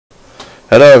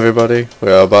Hello everybody, we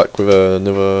are back with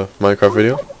another Minecraft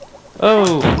video.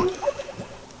 Oh,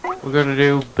 we're gonna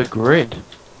do the grid.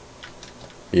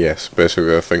 Yes,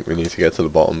 basically I think we need to get to the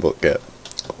bottom but get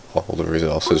all the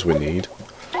resources we need.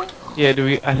 Yeah, do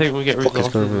we? I think we get Fuck is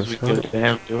going resources as we on go this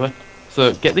down, do we?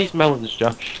 So get these melons,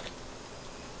 Josh.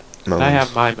 Melons. I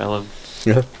have my melons.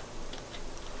 Yeah.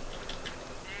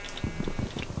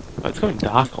 Oh, it's going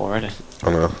dark already.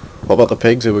 I know. What about the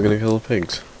pigs? Are we going to kill the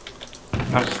pigs?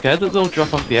 I'm scared that they'll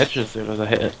drop off the edge as soon as I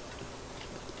hit it.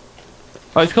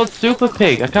 Oh, it's called Super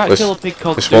Pig. I can't kill a pig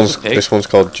called Super Pig. This one's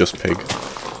called Just Pig.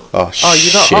 Oh, Oh,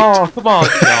 you're not. shit. Oh, come on,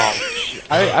 Josh.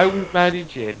 I was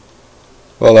managing.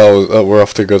 Well, we're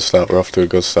off to a good start. We're off to a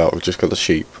good start. We've just got the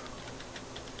sheep.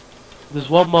 There's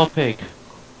one more pig.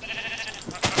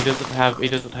 He doesn't have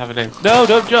a name. No,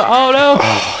 don't jump. Oh no.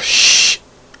 Oh, shh.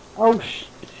 Oh sh.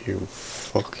 You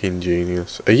fucking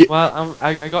genius. Are you? Well,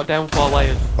 I got down 4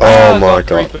 layers. Oh I my got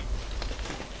god. creeper.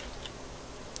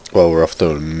 Well, we're off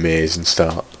to an amazing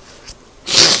start.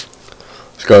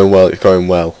 It's going well. It's going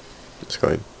well. It's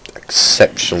going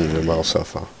exceptionally well so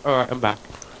far. Alright, I'm back.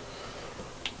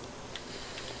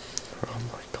 Oh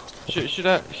my god. Should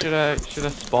I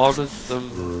spawn us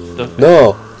some stuff?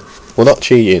 No, we're not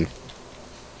cheating.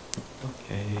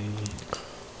 Okay.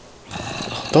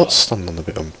 Don't stand on the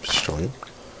bit I'm destroying.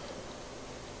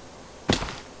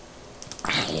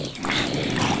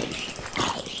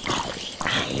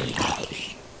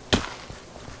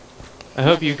 I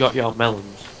hope you got your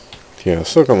melons. Yeah, I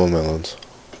still got my melons.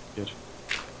 Good.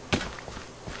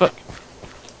 Fuck.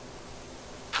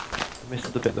 I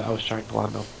missed the bit that I was trying to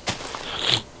land on.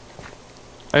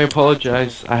 I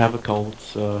apologise, I have a cold,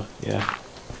 so yeah.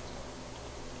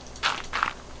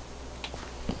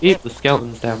 Eat the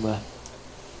skeletons down there.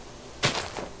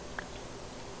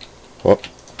 What?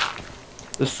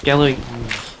 The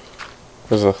skeletons.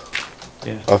 There's a...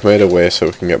 Yeah. I've made a way so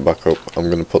we can get back up. I'm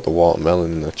going to put the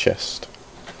watermelon in the chest.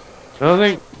 I don't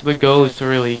think the goal is to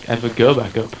really ever go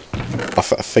back up. I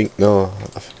think, no.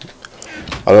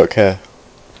 I don't care.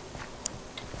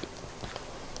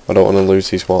 I don't want to lose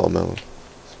these watermelon.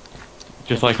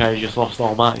 Just like I just lost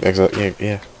all mine. Exactly,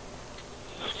 yeah.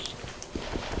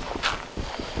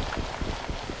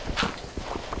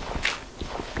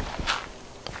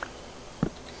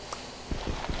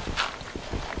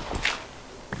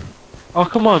 Oh,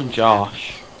 come on,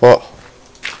 Josh. What?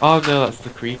 Oh no, that's the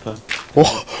creeper.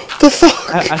 What the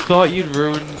fuck? I thought you'd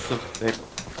ruined something,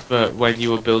 but when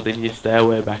you were building your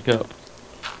stairway back up.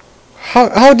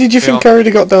 How did you think I already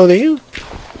got down here?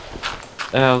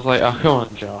 And I was like, oh come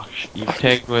on, Josh, you've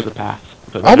taken away the path.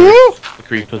 But I no, know. it's the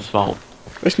creeper's fault.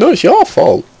 It's not, it's your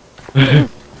fault. Well,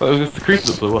 it was the creeper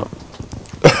that blew up.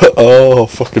 Oh,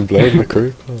 fucking blame the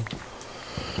creeper.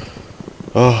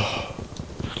 Oh.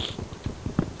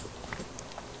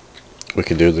 We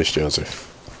can do this, Joseph.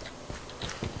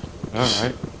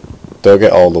 Alright. Don't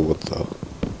get all the wood though.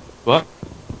 What?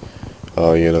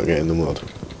 Oh, you're not getting the wood.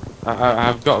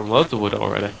 I've gotten loads of wood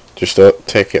already. Just don't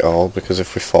take it all, because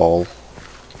if we fall,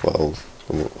 well,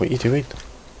 what are you doing?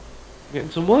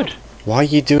 Getting some wood. Why are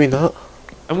you doing that?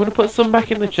 I'm gonna put some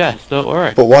back in the chest, don't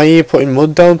worry. But why are you putting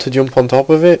mud down to jump on top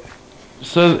of it?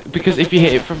 So, because if you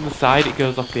hit it from the side, it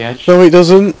goes off the edge. No, it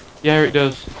doesn't. Yeah, it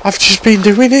does. I've just been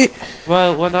doing it.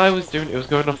 Well, when I was doing it, it was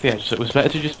going off the edge, so it was better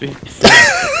to just be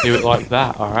do it like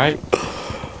that, alright?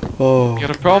 Oh. You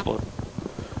got a problem?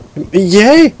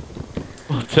 Yeah.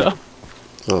 What's up?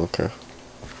 Oh, okay.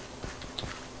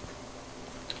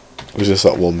 It was just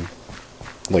that one,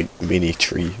 like, mini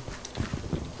tree.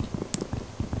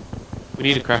 We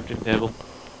need a crafting table.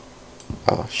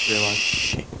 Oh,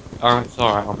 shit. Alright, it's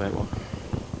alright, I'll make one.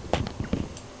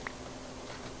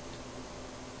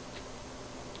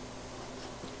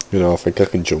 You know, I think I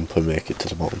can jump and make it to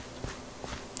the bottom.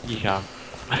 You can.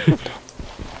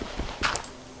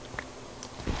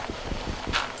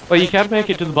 Well, you can make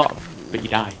it to the bottom, but you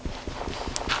die.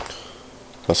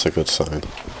 That's a good sign.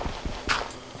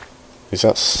 Is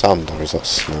that sand or is that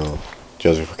snow?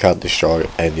 Joseph, we can't destroy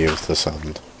any of the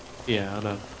sand. Yeah, I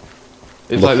know.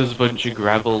 It's Look. like there's a bunch of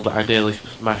gravel that I nearly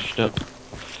smashed up.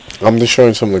 I'm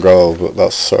destroying some of the gravel, but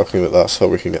that's circling with that so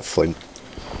we can get flint.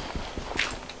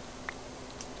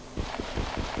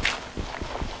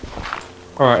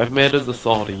 Alright, I've made us a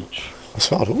sword each. A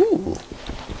sword, ooh!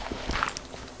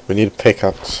 We need a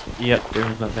pickaxe. Yep,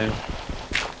 doing that now.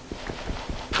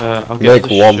 I'll get Make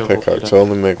the one shovel pickaxe, today.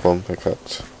 only make one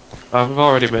pickaxe. I've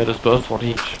already made us both one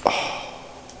each.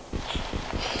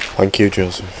 Thank you,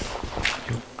 Joseph.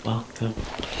 You're welcome.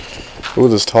 Ooh,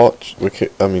 there's torch.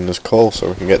 There's coal, so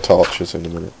we can get torches in a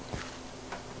minute.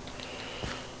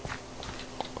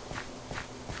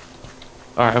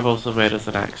 Alright, I've also made us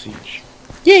an axe each.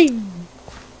 Yay!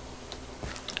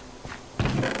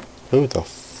 Who the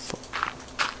fuck?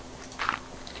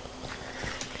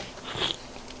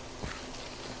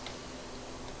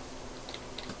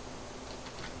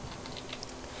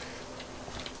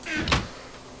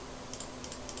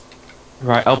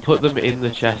 Right, I'll put them in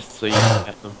the chest so you can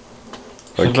get them. So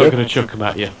I'm Thank not you. going to chuck them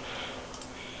at you.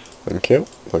 Thank you.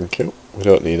 Thank you. We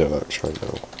don't need an axe right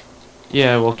now.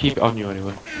 Yeah, we'll keep it on you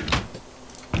anyway.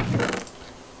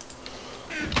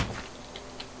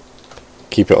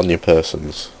 Keep it on your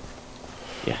persons.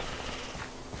 Yeah.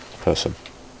 Person.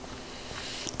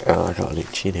 Ah, I got an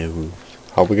itchy nose.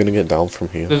 How are we gonna get down from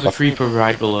here? There's a creeper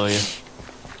right below you.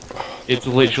 It's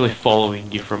literally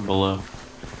following you from below.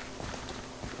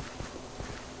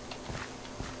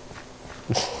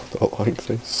 I don't like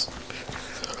this.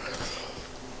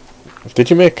 Did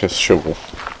you make a shovel?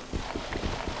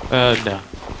 No.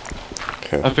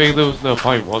 Okay. I think there was no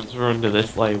point. Once we're under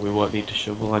this layer, we won't need to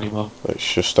shovel anymore.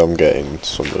 It's just I'm getting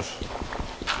some of...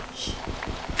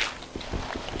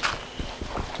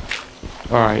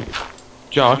 Alright.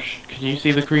 Josh, can you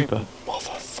see the creeper?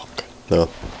 Motherfucker. No.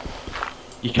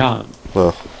 You can't.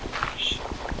 No. Shh.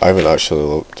 I haven't actually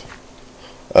looked.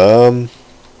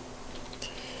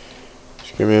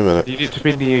 Just give me a minute. Need it to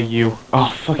be near you. Oh,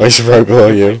 fuck. It's right below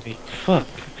you. Fuck.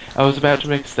 I was about to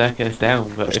make a staircase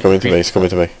down, but... It's coming to me, it's coming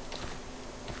to me.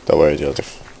 Don't worry,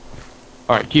 Joseph.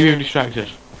 Alright, keep him distracted.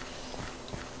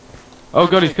 Oh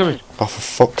god, he's coming. Oh, for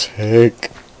fuck's sake.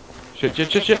 Shit,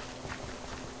 shit, shit, shit.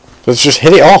 Let's just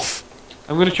hit it off!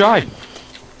 I'm gonna try.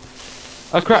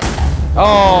 Oh crap.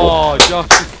 Oh, Josh,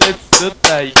 you stood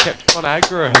there. You kept on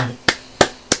aggro.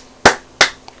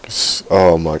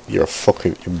 Oh my, you're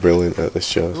brilliant at this,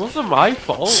 It Joseph. wasn't my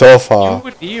fault. So far. You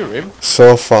were near him.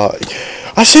 So far.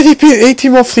 I said he hit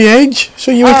him off the edge,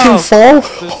 so you hit him fall.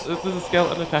 There's a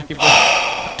skeleton attacking me.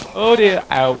 Oh dear,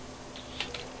 ow.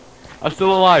 I'm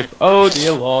still alive. Oh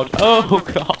dear lord. Oh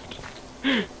god.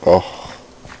 Oh,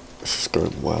 this is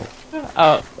going well.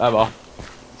 Oh, I'm off.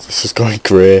 This is going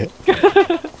great.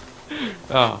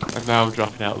 Oh, and now I'm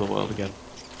dropping out of the world again.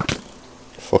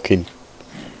 Fucking.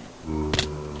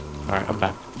 Alright, I'm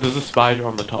back. There's a spider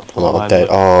on the top I'm floor. not dead.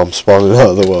 Oh, I'm spawning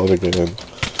out of the world again.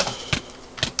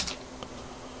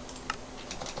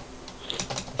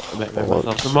 I make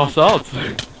myself some more swords.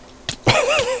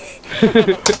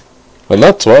 And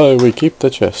that's why we keep the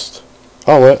chest.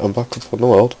 Oh wait, I'm back up on the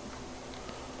world.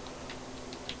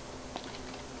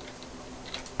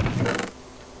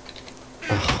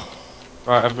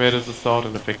 Right, I've made us a sword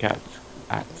and a pickaxe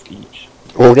each.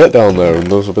 We'll get down there and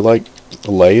those will be like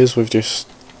layers with just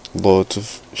loads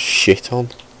of shit on.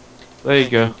 There you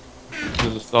go.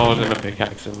 There's a sword and a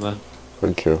pickaxe in there.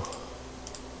 Thank you.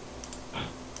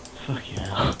 Fuck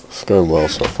yeah. It's going well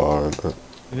so far, isn't it?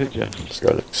 Good job. It's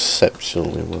going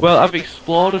exceptionally well. Well, I've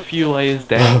explored a few layers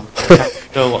down. I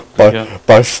know what to go.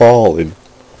 by falling.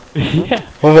 Yeah.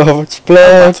 Oh, I've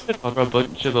explored! On a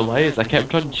bunch of the layers. I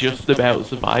kept on just about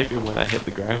surviving when I hit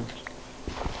the ground.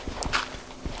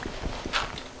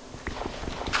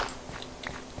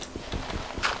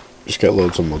 Just get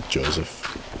loads of mud, Joseph.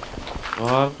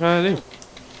 What I'm trying to do?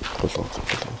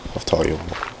 I've taught you.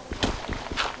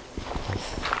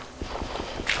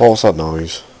 What was that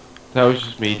noise? That was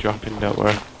just me dropping, don't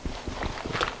worry.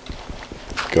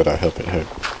 Good, I hope it hurt.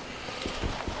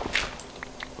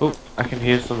 Oh, I can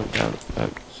hear something down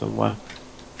somewhere.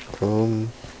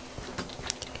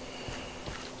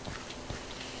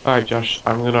 Alright Josh,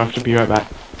 I'm gonna have to be right back.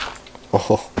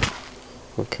 Oh,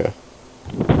 okay.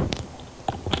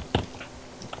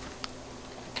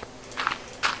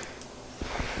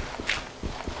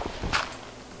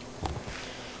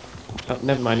 Oh,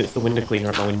 never mind, it's the window cleaner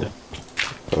at my window.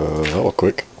 That was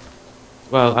quick.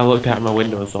 Well, I looked out my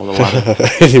window and saw the ladder.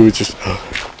 we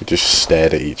just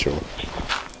stared at each other.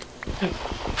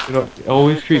 You know, it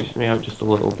always creeps me out just a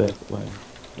little bit when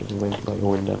there's a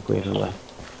window cleaner there.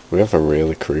 We have a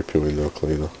really creepy window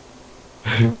cleaner.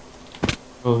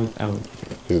 Oh, out.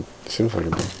 It seems like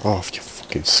oh, you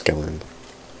fucking skeleton.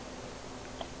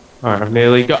 Alright, I've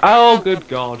nearly got. Oh, good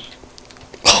god.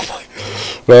 Oh my.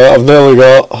 Well, I've nearly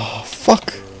got. Oh,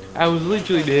 fuck. I was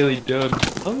literally nearly done.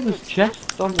 Oh, there's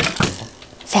chests on this floor.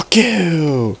 Fuck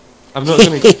you. I'm not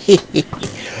gonna get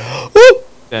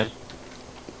dead.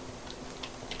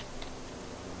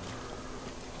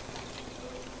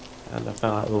 And I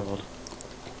fell out of the world.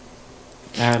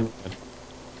 And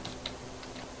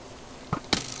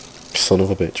Son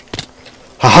of a bitch.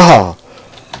 Ha ha!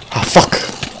 Ah, fuck!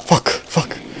 Fuck!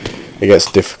 Fuck! It gets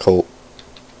difficult.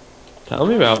 tell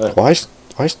me about it. Why is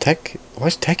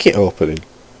Tekkit opening?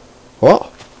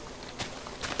 What?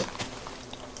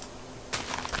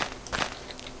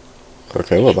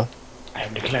 Okay, what about? I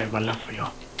am declaring my love for you.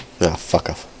 Ah, fuck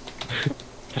off.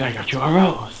 And I got you a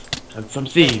rose and some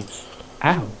seeds.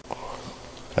 Ow.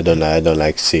 I don't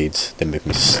like seeds. They make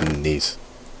me sneeze.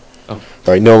 Oh.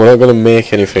 Right, no, we're not gonna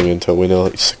make anything until we know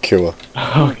it's secure.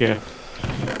 Okay.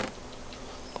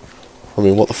 I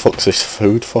mean, what the fuck's this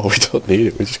food for? We don't need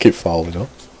it. We just keep falling off.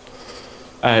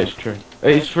 It's true.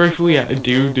 It's for if we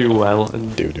do well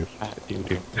and Do. do.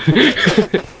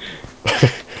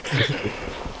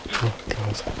 Oh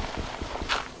god.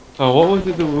 Oh, what was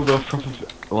it that we were both proper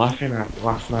laughing at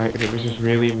last night? And it was just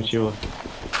really immature.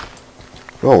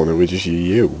 Oh, and it was just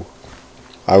you.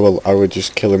 I was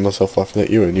just killing myself laughing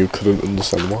at you, and you couldn't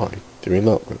understand why. Do you mean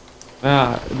that?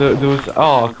 There was.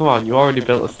 Oh, come on! You already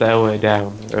built a stairway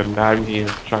down, and I'm here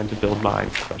trying to build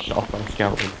mine. Got shot off by a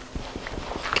skeleton.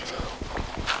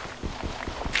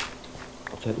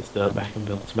 I'll take this dirt back and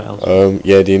build some else.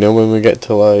 Yeah. Do you know when we get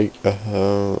to like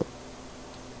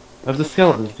Have the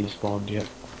skeletons despawned yet?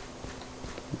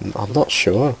 I'm not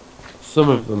sure. Some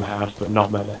of them have, but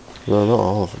not many. No, not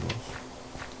all of them.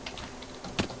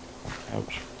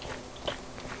 Ouch.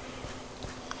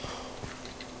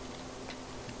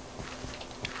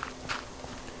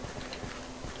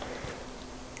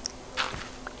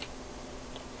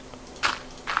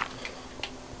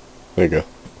 There you go.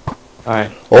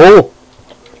 Alright. Oh!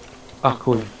 Ah,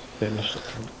 cool. Finished.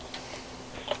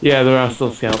 Yeah, there are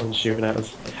still skeletons shooting at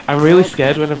us. I'm really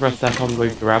scared whenever I step on the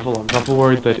gravel. I'm proper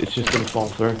worried that it's just gonna fall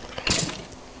through.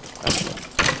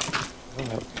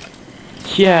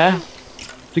 Yeah!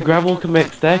 The gravel can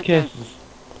make staircases.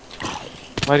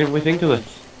 Why didn't we think of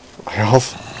this? I have.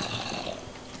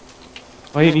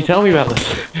 Why didn't you tell me about this?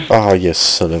 Ah, you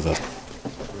son of a.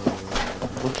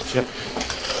 Yep.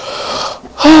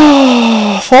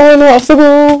 Falling out of the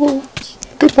world.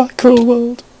 Goodbye, cruel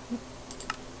world.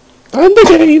 And the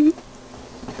game.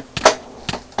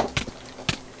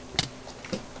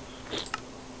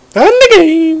 And the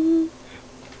game.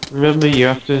 Remember, you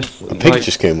have to. A pig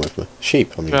just came with me.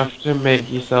 Sheep, I mean. You have to make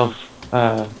yourself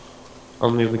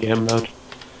on the other game mode.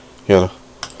 Yeah.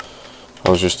 I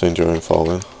was just enjoying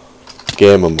falling.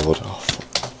 Gamer mode. Oh,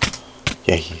 fuck.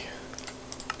 Yay.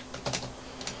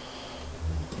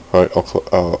 Right,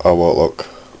 I won't look.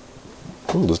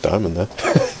 Oh, there's diamond there.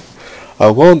 I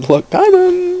won't look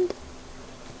diamond.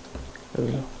 There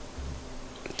we go.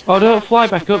 Oh, don't fly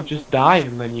back up, just die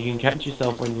and then you can catch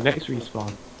yourself when you next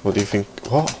respawn. What do you think?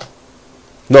 What?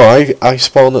 No, I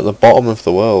spawn at the bottom of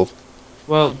the world.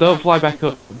 Well, don't fly back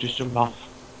up, just jump off.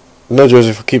 No,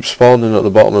 Joseph, I keep spawning at the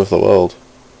bottom of the world.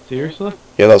 Seriously?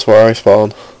 Yeah, that's where I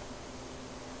spawn.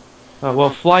 Oh, well,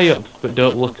 fly up, but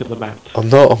don't look at the map. I'm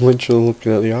not, I'm literally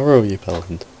looking at the arrow you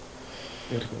pelted.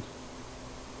 Good, good.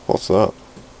 What's that?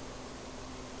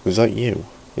 Is that you?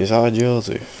 Is that a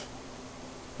Joseph?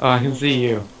 Oh, I can see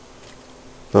you.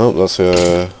 No, that's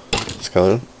a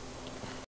skeleton.